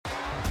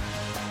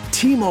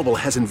T-Mobile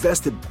has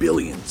invested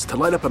billions to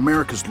light up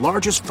America's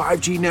largest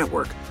 5G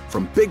network,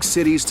 from big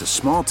cities to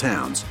small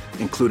towns,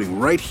 including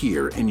right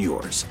here in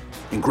yours.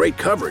 And great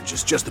coverage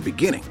is just the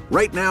beginning.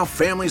 Right now,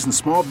 families and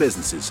small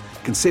businesses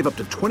can save up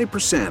to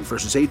 20%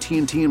 versus AT&T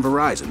and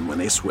Verizon when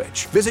they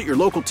switch. Visit your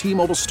local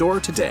T-Mobile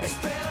store today.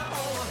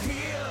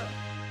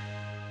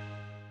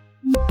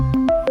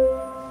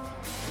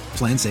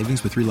 Plan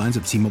savings with 3 lines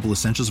of T-Mobile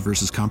Essentials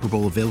versus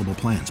comparable available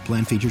plans.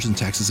 Plan features and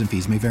taxes and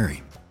fees may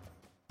vary.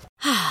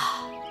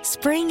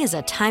 Spring is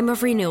a time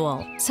of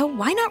renewal, so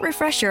why not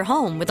refresh your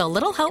home with a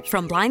little help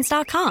from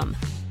Blinds.com?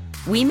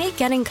 We make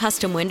getting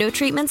custom window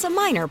treatments a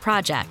minor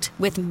project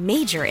with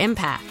major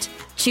impact.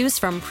 Choose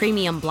from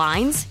premium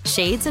blinds,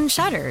 shades, and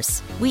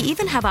shutters. We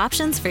even have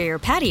options for your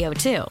patio,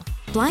 too.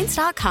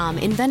 Blinds.com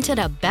invented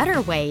a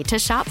better way to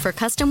shop for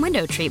custom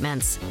window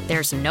treatments.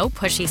 There's no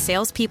pushy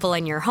salespeople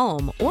in your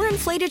home or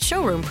inflated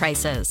showroom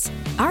prices.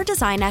 Our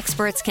design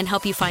experts can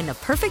help you find the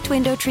perfect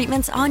window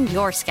treatments on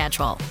your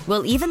schedule.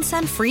 We'll even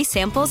send free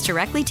samples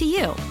directly to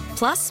you.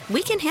 Plus,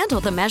 we can handle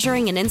the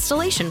measuring and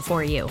installation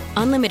for you.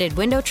 Unlimited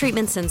window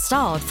treatments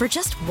installed for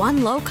just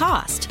one low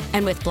cost.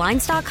 And with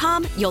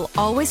Blinds.com, you'll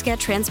always get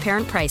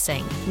transparent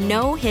pricing.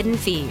 No hidden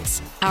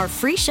fees. Our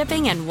free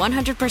shipping and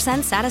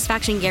 100%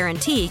 satisfaction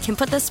guarantee can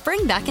put the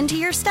spring back into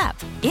your step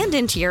and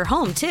into your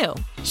home, too.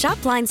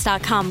 Shop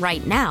Blinds.com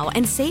right now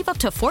and save up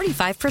to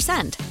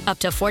 45%. Up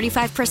to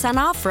 45%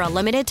 off for a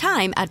limited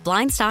time at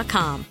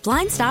Blinds.com.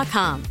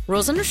 Blinds.com.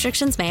 Rules and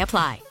restrictions may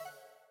apply.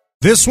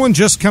 This one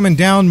just coming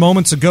down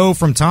moments ago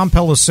from Tom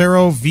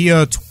Pelissero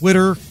via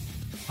Twitter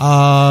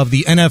of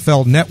the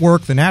NFL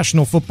Network. The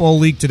National Football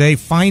League today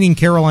fining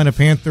Carolina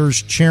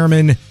Panthers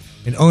chairman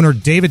and owner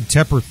David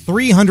Tepper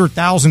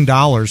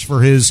 $300,000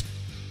 for his,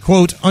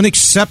 quote,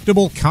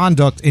 unacceptable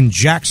conduct in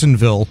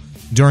Jacksonville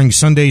during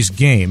Sunday's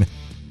game.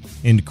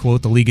 End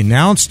quote. The league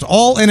announced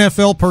all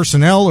NFL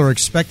personnel are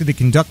expected to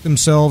conduct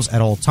themselves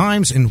at all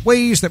times in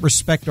ways that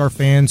respect our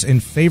fans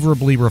and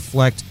favorably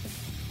reflect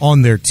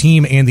on their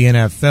team and the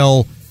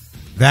NFL.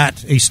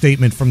 That a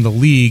statement from the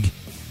league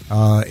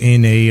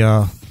in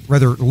a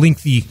rather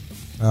lengthy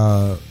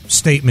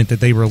statement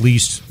that they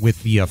released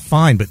with the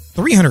fine. But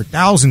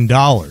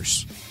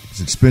 $300,000. It's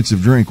an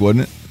expensive drink,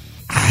 wasn't it?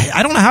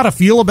 I don't know how to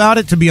feel about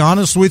it, to be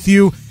honest with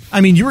you.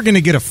 I mean, you were going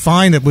to get a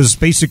fine that was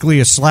basically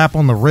a slap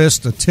on the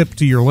wrist, a tip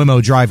to your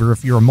limo driver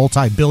if you're a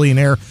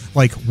multi-billionaire,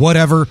 like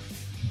whatever.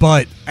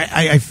 But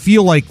I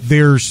feel like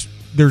there's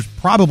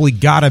probably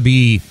got to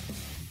be,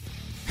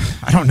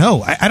 I don't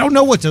know. I don't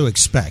know what to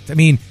expect. I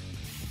mean,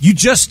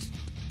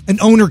 an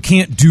owner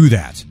can't do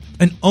that.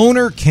 An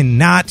owner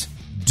cannot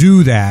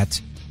do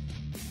that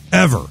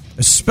ever,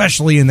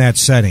 especially in that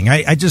setting.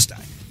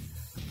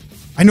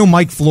 I know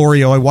Mike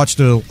Florio. I watched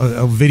a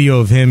video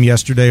of him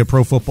yesterday, a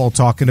Pro Football,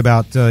 talking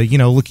about,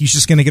 look, he's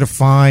just going to get a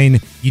fine.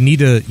 You need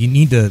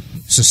to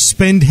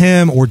suspend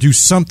him or do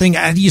something.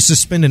 How do you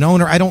suspend an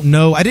owner? I don't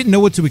know. I didn't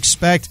know what to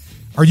expect.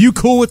 Are you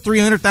cool with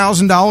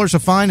 $300,000 a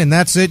fine and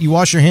that's it? You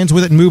wash your hands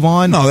with it and move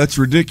on? No, that's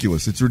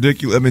ridiculous. It's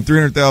ridiculous. I mean,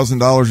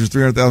 $300,000 is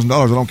 $300,000.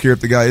 I don't care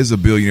if the guy is a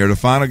billionaire. To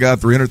fine a guy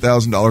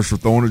 $300,000 for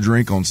throwing a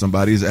drink on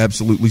somebody is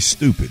absolutely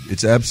stupid.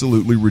 It's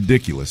absolutely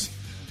ridiculous.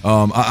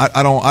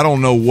 I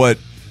don't know what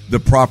the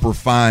proper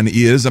fine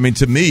is. I mean,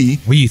 to me,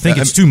 well, you think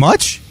it's too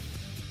much?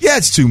 Yeah,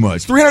 it's too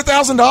much.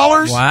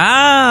 $300,000?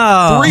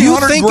 Wow. You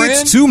think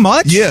it's too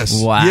much?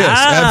 Yes. Wow. Yes,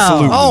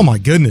 absolutely. Oh, my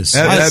goodness.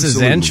 This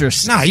is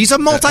interesting. Nah, he's a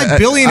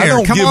multi-billionaire. I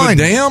don't Come give on. a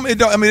damn. It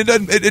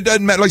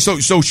doesn't matter. Like,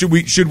 so should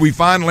we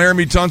fine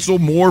Laramie Tunsil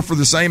more for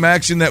the same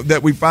action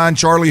that we fine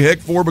Charlie Heck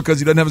for because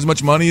he doesn't have as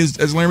much money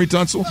as Laramie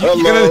Tunsil?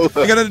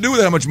 You got to do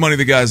with how much money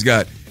the guy's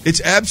got.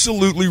 It's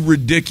absolutely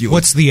ridiculous.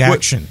 What's the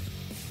action?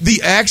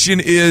 The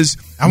action is...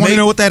 I want to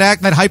know what that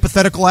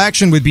hypothetical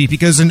action would be,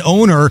 because an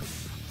owner,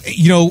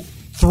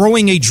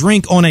 throwing a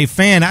drink on a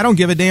fan, I don't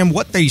give a damn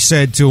what they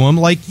said to him.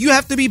 Like, you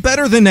have to be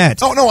better than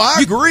that. Oh, no, I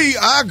agree.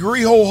 I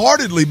agree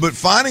wholeheartedly. But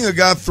finding a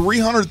guy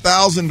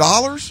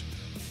 $300,000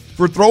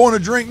 for throwing a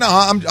drink, no,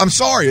 I'm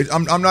sorry.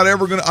 I'm not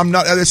ever going to. I'm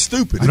not. That's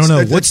stupid. I don't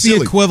know. What's the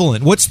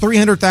equivalent? What's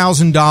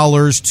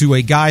 $300,000 to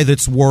a guy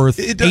that's worth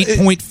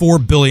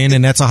 $8.4 billion,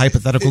 and that's a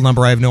hypothetical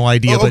number. I have no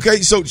idea.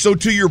 Okay, so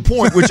to your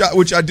point,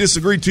 which I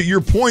disagree. To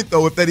your point,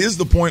 though, if that is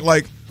the point,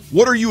 like,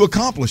 what are you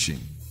accomplishing?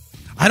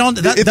 I don't.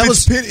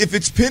 If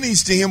it's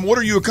pennies to him, what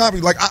are you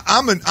accomplishing? Like,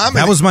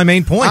 that was my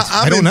main point.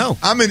 I don't know.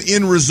 I'm an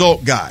end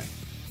result guy.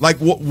 Like,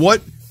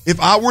 what if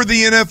I were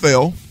the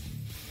NFL?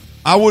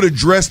 I would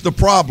address the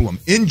problem.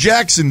 In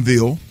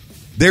Jacksonville,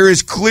 there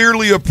is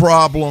clearly a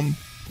problem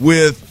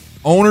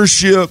with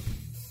ownership,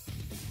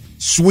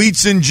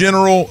 suites in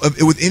general,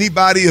 with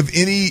anybody of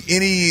any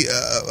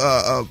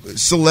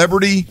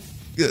celebrity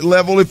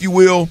level, if you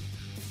will,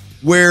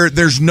 where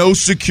there's no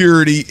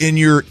security in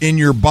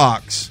your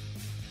box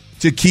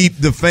to keep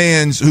the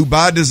fans who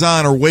by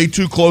design are way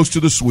too close to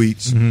the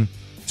suites. Mm-hmm.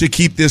 To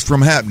keep this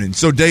from happening.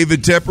 So,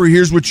 David Tepper,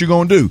 here's what you're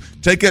going to do.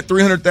 Take that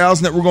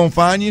 $300,000 that we're going to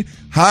fine you,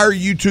 hire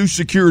you 2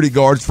 security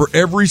guards for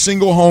every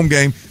single home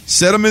game,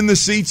 set them in the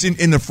seats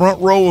in the front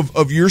row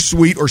of your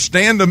suite, or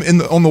stand them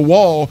on the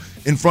wall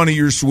in front of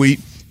your suite,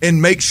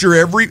 and make sure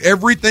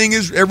everything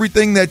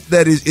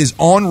that is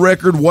on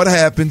record, what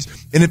happens.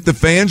 And if the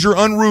fans are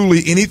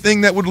unruly,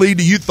 anything that would lead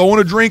to you throwing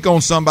a drink on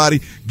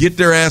somebody, get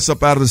their ass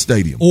up out of the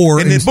stadium.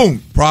 And then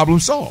boom, problem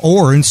solved.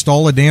 Or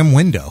install a damn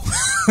window.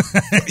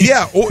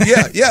 Yeah.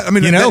 I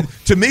mean,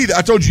 to me,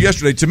 I told you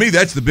yesterday, to me,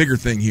 that's the bigger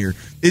thing here,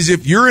 is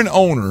if you're an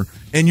owner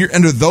and you're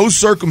under those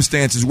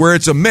circumstances where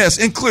it's a mess,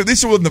 and clearly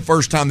this wasn't the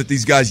first time that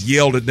these guys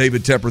yelled at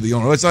David Tepper, the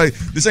owner.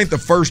 This ain't the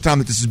first time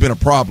that this has been a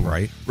problem.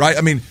 Right?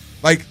 I mean,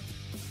 like,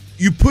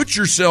 you put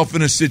yourself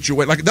in a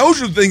situation, like,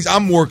 those are the things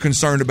I'm more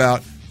concerned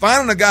about.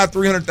 Finding a guy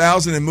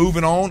 $300,000 and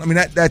moving on, I mean,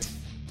 that's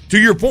to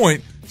your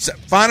point,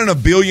 finding a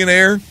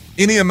billionaire,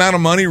 any amount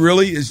of money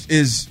really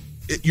is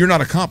you're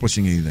not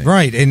accomplishing anything.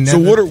 Right. And so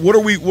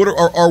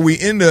are we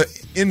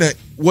into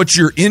what's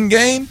your end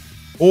game,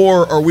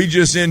 or are we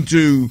just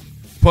into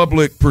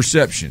public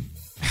perception?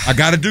 I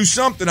got to do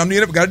something. I'm the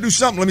NFL. Got to do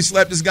something. Let me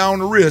slap this guy on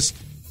the wrist.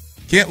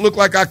 Can't look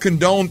like I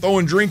condone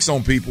throwing drinks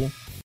on people.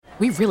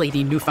 We really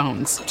need new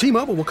phones.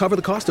 T-Mobile will cover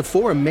the cost of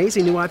 4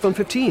 amazing new iPhone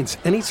 15s,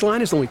 and each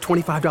line is only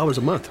 $25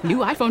 a month. New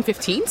iPhone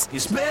 15s?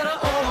 It's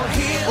better over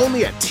here.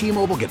 Only at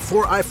T-Mobile, get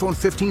 4 iPhone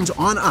 15s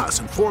on us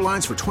and 4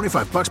 lines for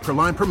 $25 per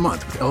line per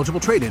month with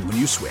eligible trade-in when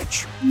you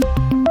switch.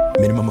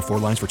 Minimum of 4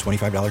 lines for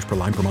 $25 per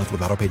line per month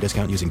with autopay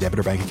discount using debit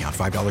or bank account.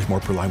 $5 more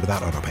per line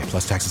without autopay,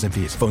 plus taxes and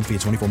fees. Phone fee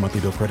at 24 monthly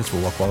bill credits for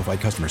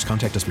well-qualified customers.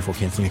 Contact us before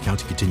canceling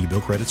account to continue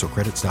bill credits or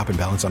credit stop and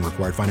balance on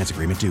required finance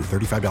agreement due.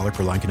 $35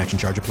 per line connection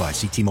charge applies.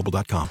 See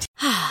T-Mobile.com.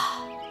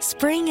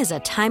 Spring is a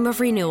time of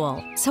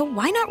renewal, so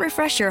why not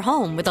refresh your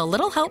home with a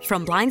little help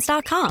from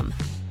Blinds.com?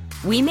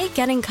 We make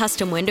getting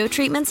custom window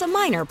treatments a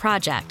minor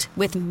project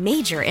with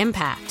major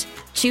impact.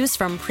 Choose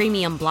from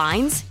premium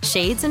blinds,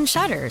 shades, and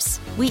shutters.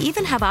 We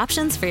even have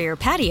options for your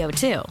patio,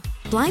 too.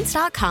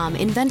 Blinds.com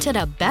invented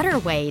a better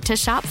way to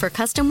shop for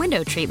custom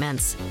window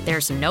treatments.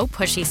 There's no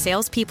pushy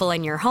salespeople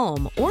in your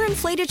home or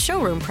inflated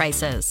showroom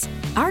prices.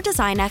 Our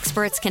design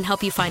experts can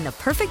help you find the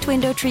perfect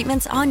window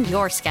treatments on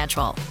your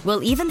schedule.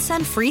 We'll even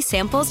send free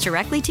samples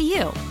directly to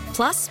you.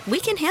 Plus, we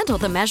can handle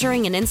the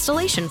measuring and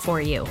installation for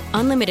you.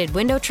 Unlimited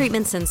window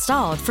treatments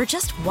installed for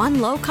just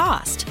one low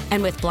cost.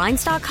 And with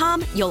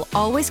Blinds.com, you'll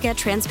always get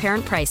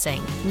transparent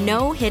pricing.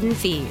 No hidden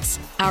fees.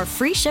 Our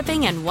free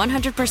shipping and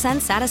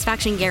 100%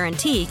 satisfaction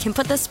guarantee can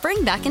put the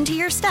spring back into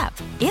your step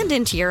and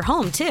into your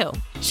home, too.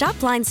 Shop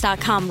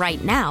Blinds.com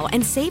right now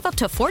and save up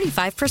to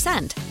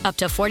 45%. Up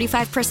to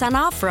 45%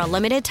 off for a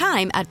limited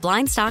time at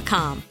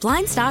Blinds.com.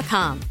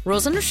 Blinds.com.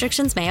 Rules and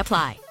restrictions may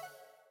apply.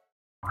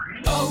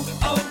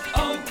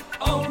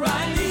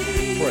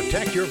 O'Reilly.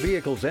 Protect your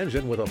vehicle's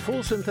engine with a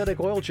full synthetic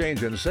oil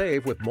change and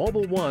save with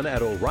Mobile One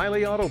at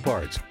O'Reilly Auto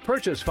Parts.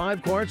 Purchase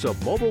 5 quarts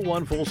of Mobile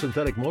One full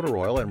synthetic motor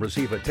oil and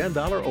receive a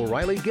 $10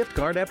 O'Reilly gift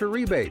card after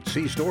rebate.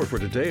 See store for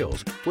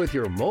details. With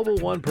your Mobile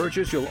One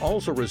purchase, you'll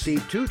also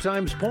receive 2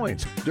 times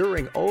points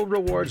during O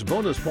Rewards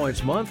Bonus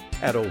Points Month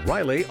at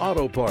O'Reilly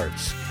Auto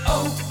Parts.